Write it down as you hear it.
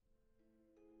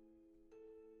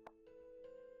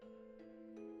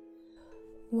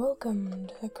Welcome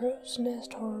to the Crow's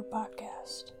Nest Horror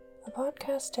Podcast, a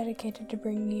podcast dedicated to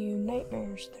bringing you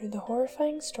nightmares through the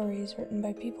horrifying stories written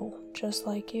by people just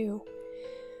like you.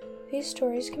 These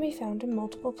stories can be found in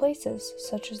multiple places,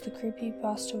 such as the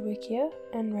Creepypasta Wikia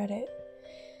and Reddit.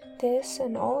 This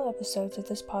and all episodes of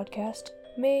this podcast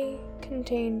may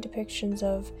contain depictions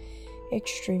of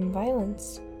extreme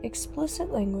violence,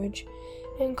 explicit language,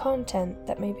 and content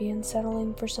that may be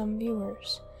unsettling for some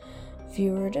viewers.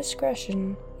 Viewer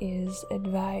discretion is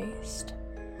advised.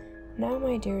 Now,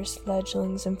 my dearest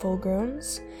fledglings and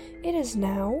full-growns, it is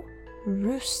now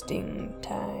roosting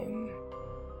time.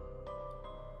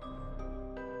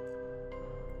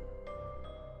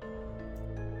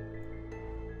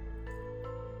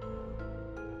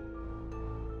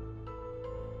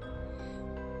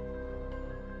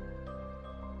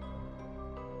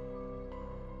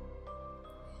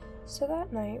 So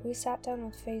that night, we sat down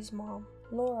with Faye's mom,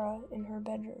 Laura, in her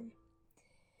bedroom.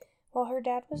 While her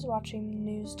dad was watching the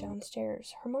news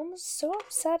downstairs, her mom was so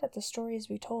upset at the stories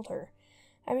we told her.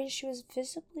 She was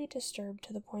visibly disturbed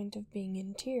to the point of being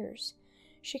in tears.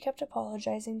 She kept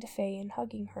apologizing to Faye and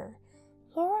hugging her.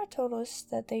 Laura told us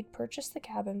that they'd purchased the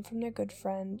cabin from their good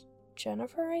friend,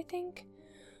 Jennifer, I think,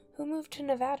 who moved to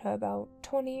Nevada about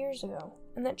 20 years ago,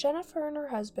 and that Jennifer and her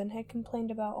husband had complained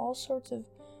about all sorts of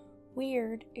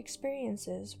weird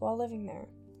experiences while living there.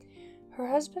 Her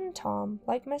husband, Tom,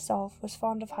 like myself, was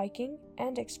fond of hiking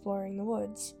and exploring the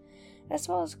woods, as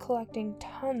well as collecting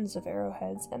tons of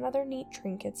arrowheads and other neat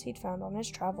trinkets he'd found on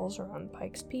his travels around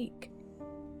Pikes Peak.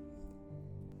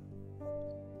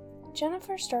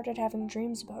 Jennifer started having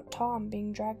dreams about Tom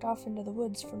being dragged off into the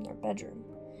woods from their bedroom.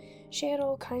 She had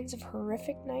all kinds of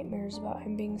horrific nightmares about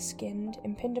him being skinned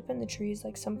and pinned up in the trees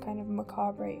like some kind of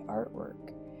macabre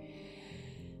artwork.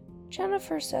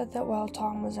 Jennifer said that while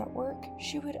Tom was at work,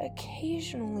 she would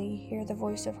occasionally hear the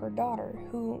voice of her daughter,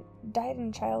 who died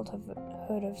in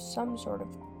childhood of some sort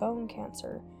of bone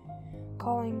cancer,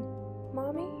 calling,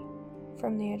 "Mommy?"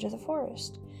 from the edge of the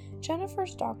forest.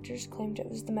 Jennifer's doctors claimed it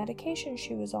was the medication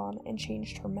she was on and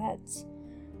changed her meds.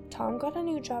 Tom got a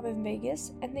new job in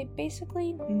Vegas, and they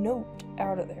basically noped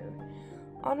out of there.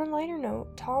 On a lighter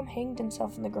note, Tom hanged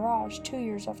himself in the garage 2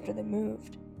 years after they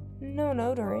moved. No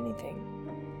note or anything.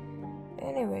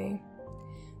 Anyway,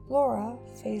 Laura,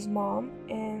 Faye's mom,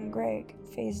 and Greg,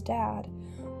 Faye's dad,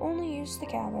 only used the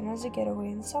cabin as a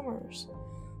getaway in summers.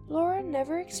 Laura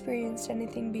never experienced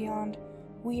anything beyond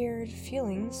weird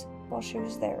feelings while she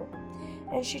was there,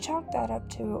 and she chalked that up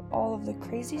to all of the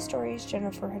crazy stories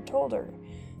Jennifer had told her.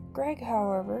 Greg,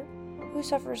 however, who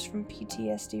suffers from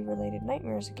PTSD-related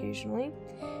nightmares occasionally,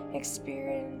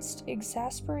 experienced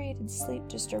exasperated sleep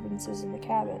disturbances in the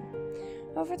cabin.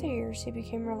 Over the years, he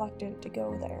became reluctant to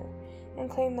go there, and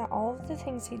claimed that all of the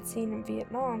things he'd seen in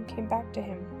Vietnam came back to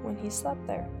him when he slept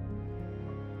there.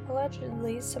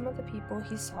 Allegedly, some of the people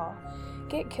he saw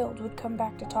get killed would come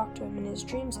back to talk to him in his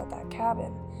dreams at that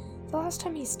cabin. The last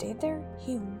time he stayed there,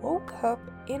 he woke up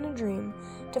in a dream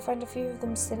to find a few of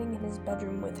them sitting in his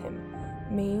bedroom with him,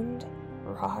 maimed,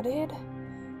 rotted.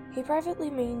 He privately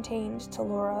maintained to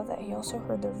Laura that he also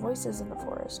heard their voices in the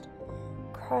forest,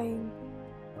 crying,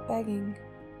 begging,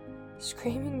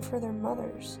 screaming for their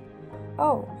mothers.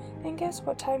 Oh, and guess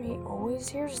what time he always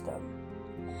hears them?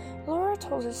 Laura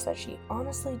told us that she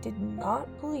honestly did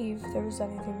not believe there was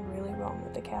anything really wrong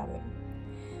with the cabin.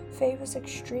 Faye was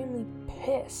extremely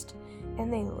pissed,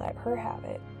 and they let her have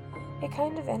it. It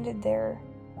kind of ended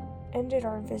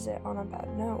our visit on a bad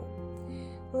note.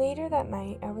 Later that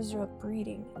night, I was up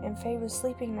reading, and Faye was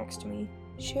sleeping next to me.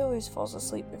 She always falls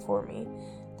asleep before me.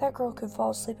 That girl could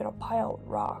fall asleep in a pile of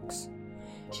rocks.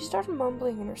 She started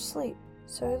mumbling in her sleep,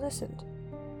 so I listened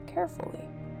carefully,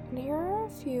 and here are a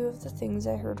few of the things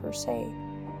I heard her say.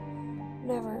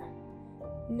 Never,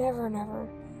 never, never.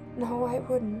 No, I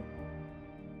wouldn't.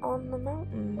 On the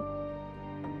mountain.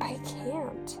 I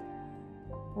can't.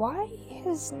 Why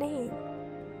his name?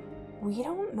 We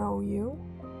don't know you.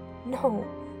 No,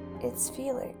 it's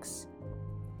Felix.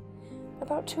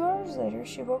 About 2 hours later,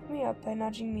 she woke me up by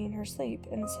nudging me in her sleep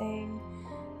and saying,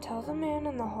 "Tell the man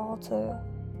in the hall to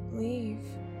leave."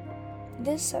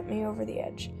 This set me over the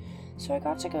edge, so I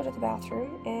got to go to the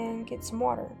bathroom and get some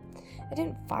water. I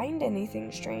didn't find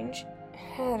anything strange. I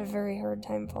had a very hard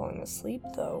time falling asleep,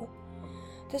 though.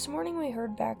 This morning we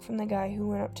heard back from the guy who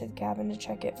went up to the cabin to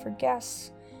check it for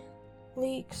gas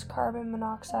leaks, carbon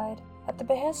monoxide, at the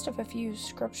behest of a few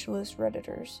scrupulous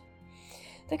Redditors.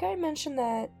 The guy mentioned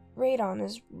that radon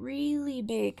is really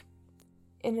big,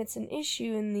 and it's an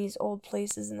issue in these old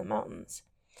places in the mountains.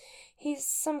 He's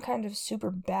some kind of super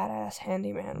badass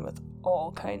handyman with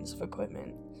all kinds of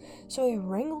equipment. So he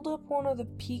wrangled up one of the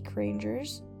Peak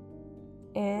Rangers,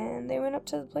 and they went up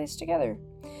to the place together.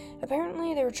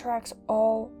 Apparently, there were tracks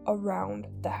all around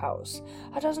the house,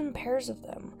 a dozen pairs of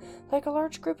them, like a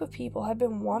large group of people had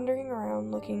been wandering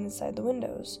around looking inside the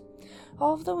windows.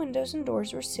 All of the windows and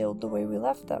doors were sealed the way we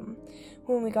left them.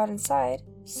 When we got inside,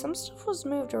 some stuff was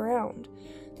moved around.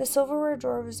 The silverware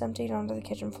drawer was emptied onto the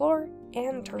kitchen floor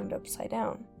and turned upside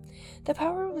down. The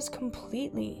power was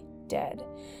completely dead.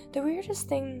 The weirdest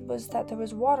thing was that there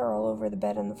was water all over the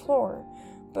bed and the floor,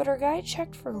 but our guy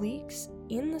checked for leaks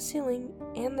in the ceiling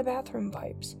and the bathroom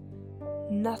pipes.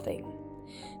 Nothing.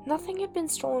 Nothing had been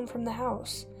stolen from the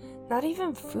house, not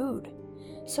even food.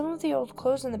 Some of the old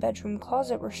clothes in the bedroom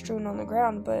closet were strewn on the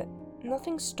ground, but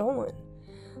nothing stolen.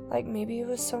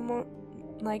 Maybe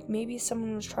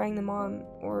someone was trying them on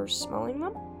or smelling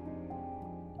them.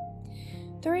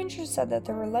 The rangers said that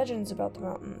there were legends about the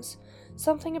mountains,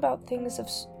 something about things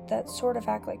that sort of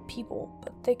act like people,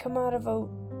 but they come out of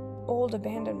old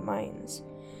abandoned mines.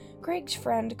 Greg's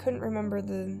friend couldn't remember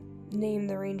the name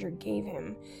the ranger gave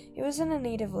him. It was in a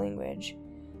native language.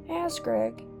 I asked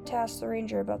Greg to ask the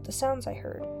ranger about the sounds I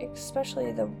heard,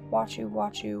 especially the wachu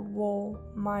wachu, wool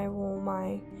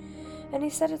my, and he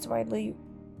said it's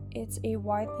a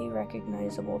widely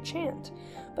recognizable chant,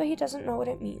 but he doesn't know what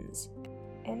it means.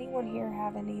 Anyone here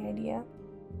have any idea?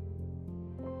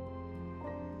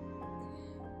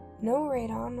 No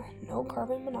radon, no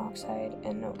carbon monoxide,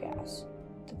 and no gas.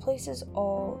 The place is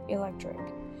all electric.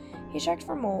 He checked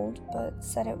for mold, but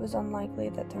said it was unlikely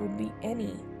that there would be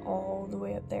any all the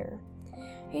way up there.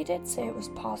 He did say it was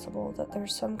possible that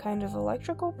there's some kind of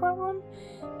electrical problem,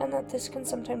 and that this can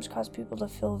sometimes cause people to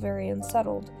feel very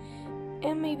unsettled,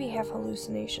 and maybe have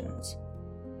hallucinations.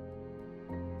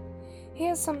 He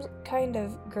has some kind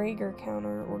of Geiger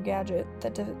counter or gadget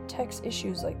that detects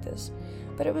issues like this,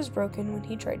 but it was broken when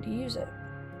he tried to use it.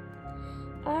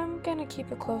 I'm gonna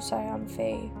keep a close eye on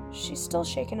Faye. She's still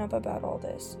shaken up about all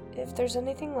this. If there's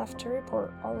anything left to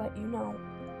report, I'll let you know.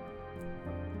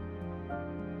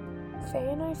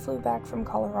 Faye and I flew back from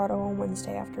Colorado on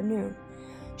Wednesday afternoon.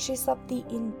 She slept the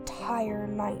entire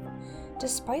night,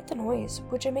 despite the noise,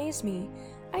 which amazed me.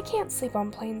 I can't sleep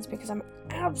on planes because I'm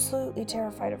absolutely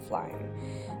terrified of flying.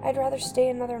 I'd rather stay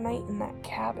another night in that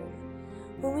cabin.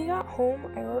 When we got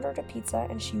home, I ordered a pizza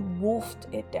and she wolfed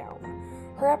it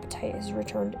down. Her appetite has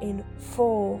returned in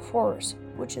full force,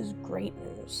 which is great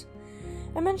news.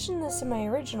 I mentioned this in my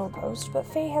original post, but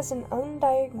Faye has an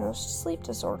undiagnosed sleep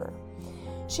disorder.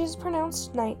 She has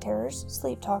pronounced night terrors,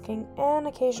 sleep talking, and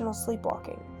occasional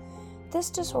sleepwalking. This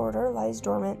disorder lies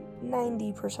dormant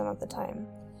 90% of the time,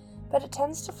 but it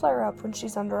tends to flare up when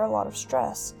she's under a lot of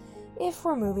stress, if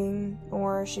we're moving,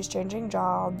 or she's changing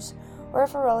jobs, or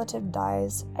if a relative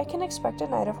dies. I can expect a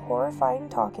night of horrifying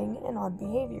talking and odd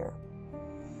behavior.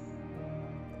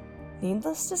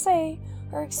 Needless to say,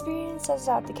 our experiences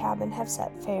at the cabin have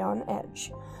set Faye on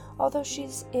edge. Although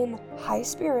she's in high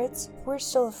spirits, we're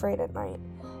still afraid at night.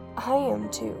 I am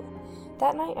too.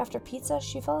 That night after pizza,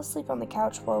 she fell asleep on the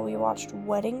couch while we watched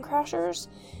Wedding Crashers.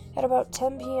 At about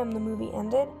 10 p.m. the movie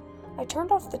ended. I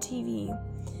turned off the TV.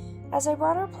 As I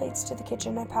brought our plates to the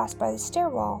kitchen, I passed by the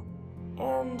stairwell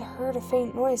and heard a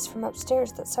faint noise from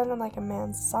upstairs that sounded like a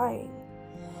man sighing.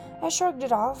 I shrugged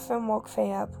it off and woke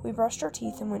Faye up. We brushed our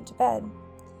teeth and went to bed.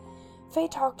 Faye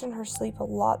talked in her sleep a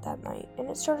lot that night, and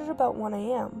it started about 1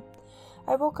 a.m.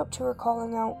 I woke up to her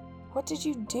calling out, "What did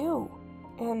you do?"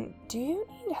 and "Do you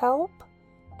need help?"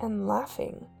 and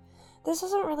laughing. This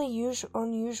isn't really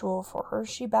unusual for her.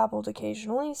 She babbled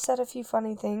occasionally, said a few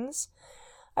funny things.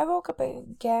 I woke up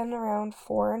again around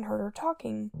 4 and heard her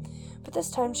talking, but this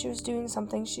time she was doing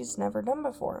something she's never done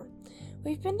before.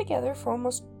 We've been together for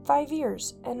almost 5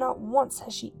 years, and not once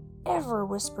has she ever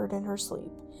whispered in her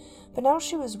sleep. But now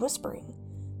she was whispering,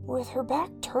 with her back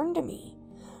turned to me.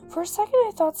 For a second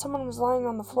I thought someone was lying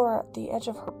on the floor at the edge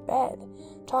of her bed,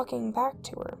 talking back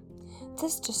to her.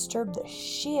 This disturbed the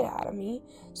shit out of me,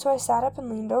 so I sat up and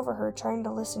leaned over her, trying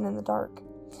to listen in the dark.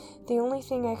 The only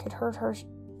thing I could hear her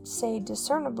say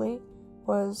discernibly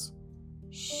was,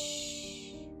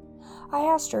 "Shh." I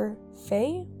asked her,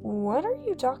 "Faye, what are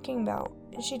you talking about?"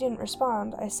 And she didn't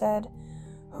respond. I said,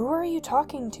 "Who are you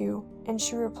talking to?" And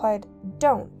she replied,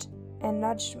 "Don't," and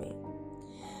nudged me.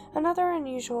 Another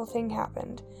unusual thing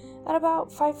happened. At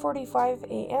about 5:45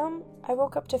 a.m., I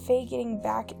woke up to Faye getting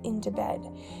back into bed.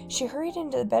 She hurried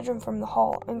into the bedroom from the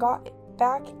hall and got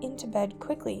back into bed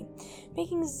quickly,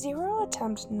 making zero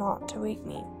attempt not to wake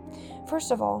me.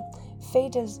 First of all, Faye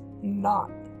does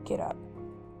not get up,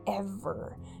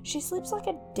 ever. She sleeps like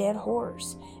a dead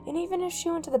horse, and even if she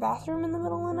went to the bathroom in the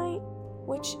middle of the night,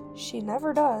 which she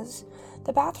never does,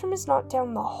 the bathroom is not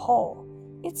down the hall.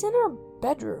 It's in her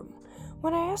bedroom.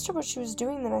 When I asked her what she was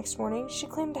doing the next morning, she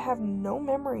claimed to have no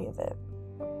memory of it.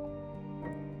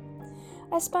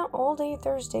 I spent all day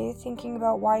Thursday thinking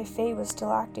about why Faye was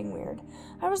still acting weird.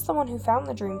 I was the one who found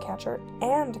the dream catcher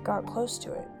and got close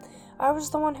to it. I was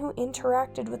the one who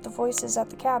interacted with the voices at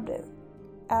the cabin,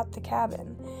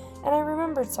 and I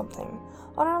remembered something.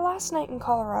 On our last night in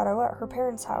Colorado at her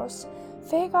parents' house,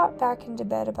 Faye got back into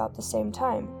bed about the same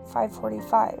time,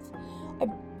 5:45. I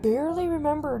barely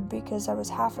remembered because I was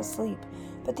half asleep,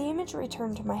 but the image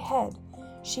returned to my head.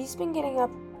 She's been getting up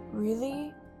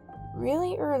really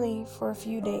early for a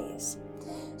few days.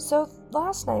 So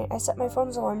last night I set my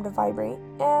phone's alarm to vibrate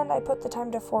and I put the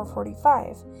time to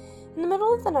 4:45. In the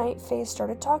middle of the night, Faye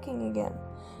started talking again.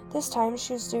 This time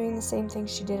she was doing the same thing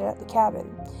she did at the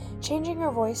cabin, changing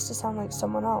her voice to sound like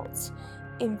someone else.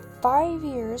 In 5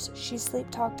 years, she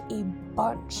sleep-talked a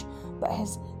bunch, but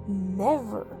has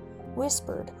never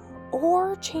whispered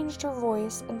or changed her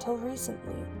voice until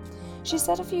recently. She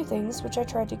said a few things which I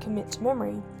tried to commit to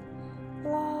memory.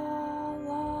 La,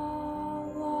 la,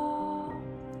 la.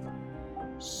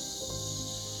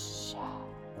 Shh.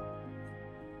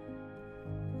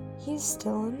 He's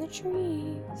still in the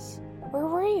trees. Where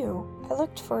were you? I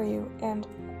looked for you, and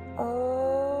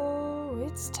oh,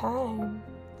 it's time.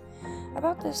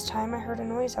 About this time, I heard a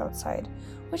noise outside,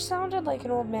 which sounded like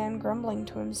an old man grumbling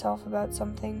to himself about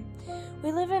something.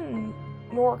 We live in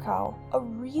NorCal, a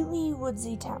really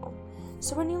woodsy town,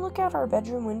 so when you look out our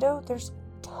bedroom window, there's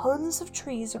tons of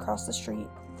trees across the street.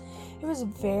 It was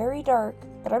very dark,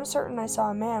 but I'm certain I saw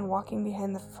a man walking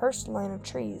behind the first line of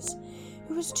trees.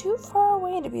 He was too far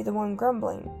away to be the one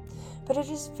grumbling, but it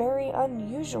is very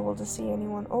unusual to see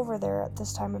anyone over there at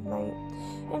this time of night.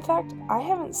 In fact, I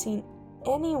haven't seen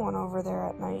anyone over there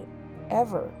at night,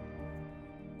 ever.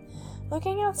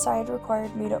 Looking outside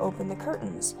required me to open the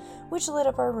curtains, which lit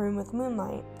up our room with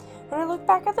moonlight. When I looked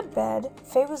back at the bed,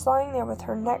 Faye was lying there with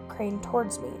her neck craned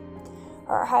towards me.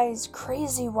 Her eyes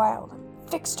crazy wild,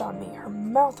 fixed on me, her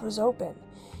mouth was open.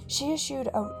 She issued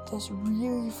out this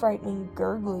really frightening,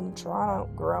 gurgling,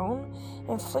 drawn-out groan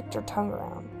and flicked her tongue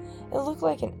around. It looked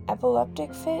like an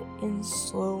epileptic fit in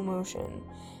slow motion.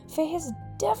 Faye has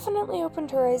definitely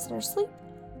opened her eyes in her sleep,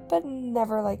 but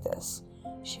never like this.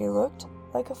 She looked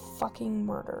like a fucking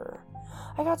murderer.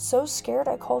 I got so scared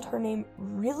I called her name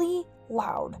really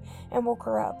loud and woke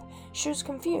her up. She was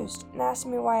confused and asked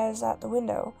me why I was at the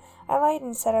window. I lied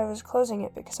and said I was closing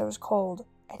it because I was cold.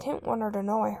 I didn't want her to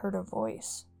know I heard a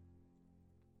voice.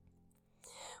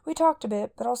 We talked a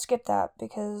bit, but I'll skip that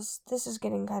because this is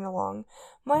getting kind of long.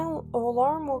 My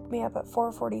alarm woke me up at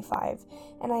 4:45,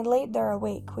 and I laid there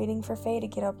awake, waiting for Faye to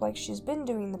get up like she's been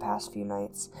doing the past few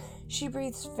nights. She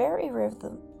breathes very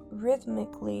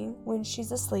rhythmically when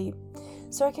she's asleep,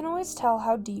 so I can always tell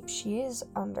how deep she is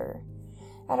under.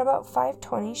 At about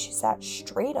 5:20, she sat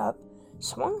straight up,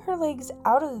 swung her legs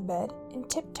out of the bed, and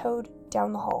tiptoed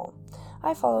down the hall.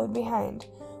 I followed behind.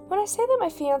 When I say that my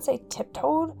fiancé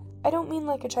tiptoed, I don't mean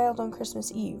like a child on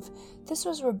Christmas Eve. This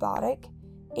was robotic,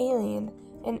 alien,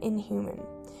 and inhuman.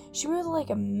 She moved like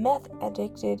a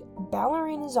meth-addicted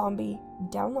ballerina zombie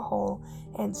down the hall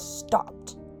and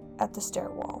stopped at the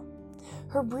stairwell.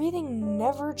 Her breathing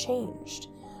never changed.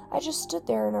 I just stood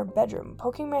there in our bedroom,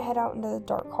 poking my head out into the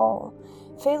dark hall.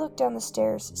 Faye looked down the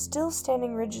stairs, still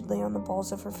standing rigidly on the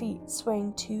balls of her feet,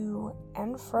 swaying to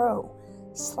and fro,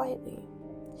 slightly.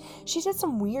 She did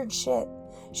some weird shit.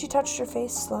 She touched her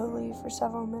face slowly for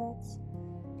several minutes,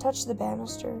 touched the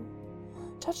banister,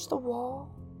 touched the wall,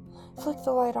 flicked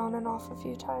the light on and off a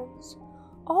few times,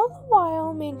 all the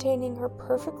while maintaining her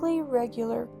perfectly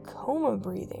regular coma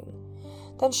breathing.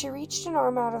 Then she reached an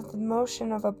arm out of the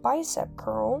motion of a bicep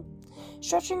curl,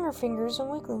 stretching her fingers and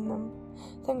wiggling them,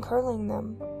 then curling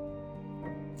them,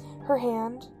 her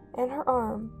hand and her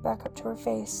arm back up to her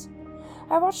face.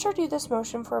 I watched her do this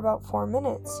motion for about 4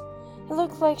 minutes. It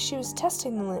looked like she was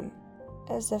testing the limb,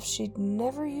 as if she'd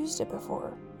never used it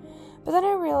before. But then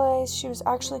I realized she was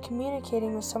actually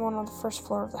communicating with someone on the first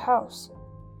floor of the house.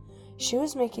 She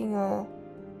was making a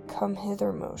come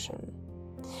hither motion.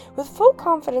 With full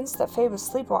confidence that Faye was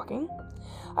sleepwalking,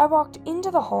 I walked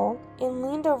into the hall and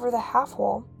leaned over the half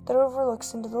wall that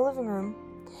overlooks into the living room.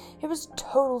 It was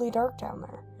totally dark down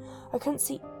there. I couldn't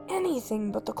see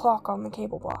anything but the clock on the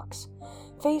cable box.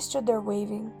 Faye stood there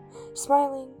waving,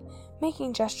 smiling,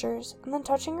 making gestures, and then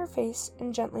touching her face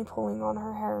and gently pulling on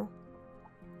her hair.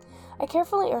 I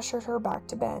carefully ushered her back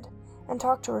to bed and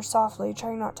talked to her softly,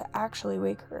 trying not to actually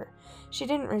wake her. She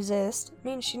didn't resist,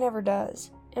 she never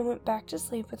does. and went back to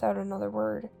sleep without another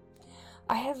word.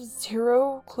 I have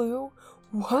zero clue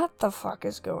what the fuck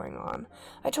is going on.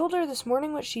 I told her this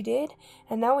morning what she did,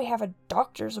 and now we have a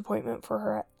doctor's appointment for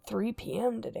her at 3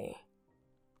 p.m. today.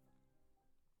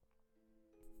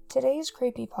 Today's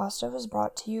creepypasta was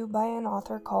brought to you by an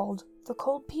author called The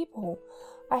Cold People.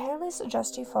 I highly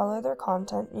suggest you follow their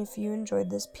content if you enjoyed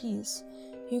this piece.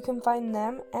 You can find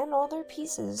them and all their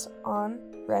pieces on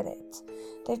Reddit.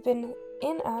 They've been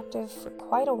inactive for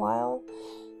quite a while,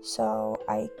 so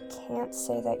I can't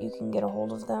say that you can get a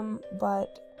hold of them,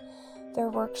 but their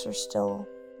works are still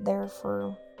there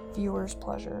for viewers'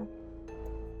 pleasure.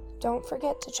 Don't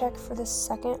forget to check for the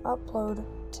second upload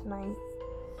tonight,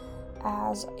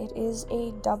 as it is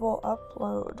a double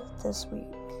upload this week.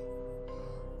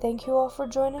 Thank you all for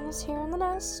joining us here in the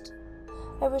nest.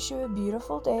 I wish you a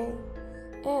beautiful day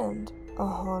and a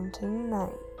haunting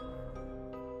night.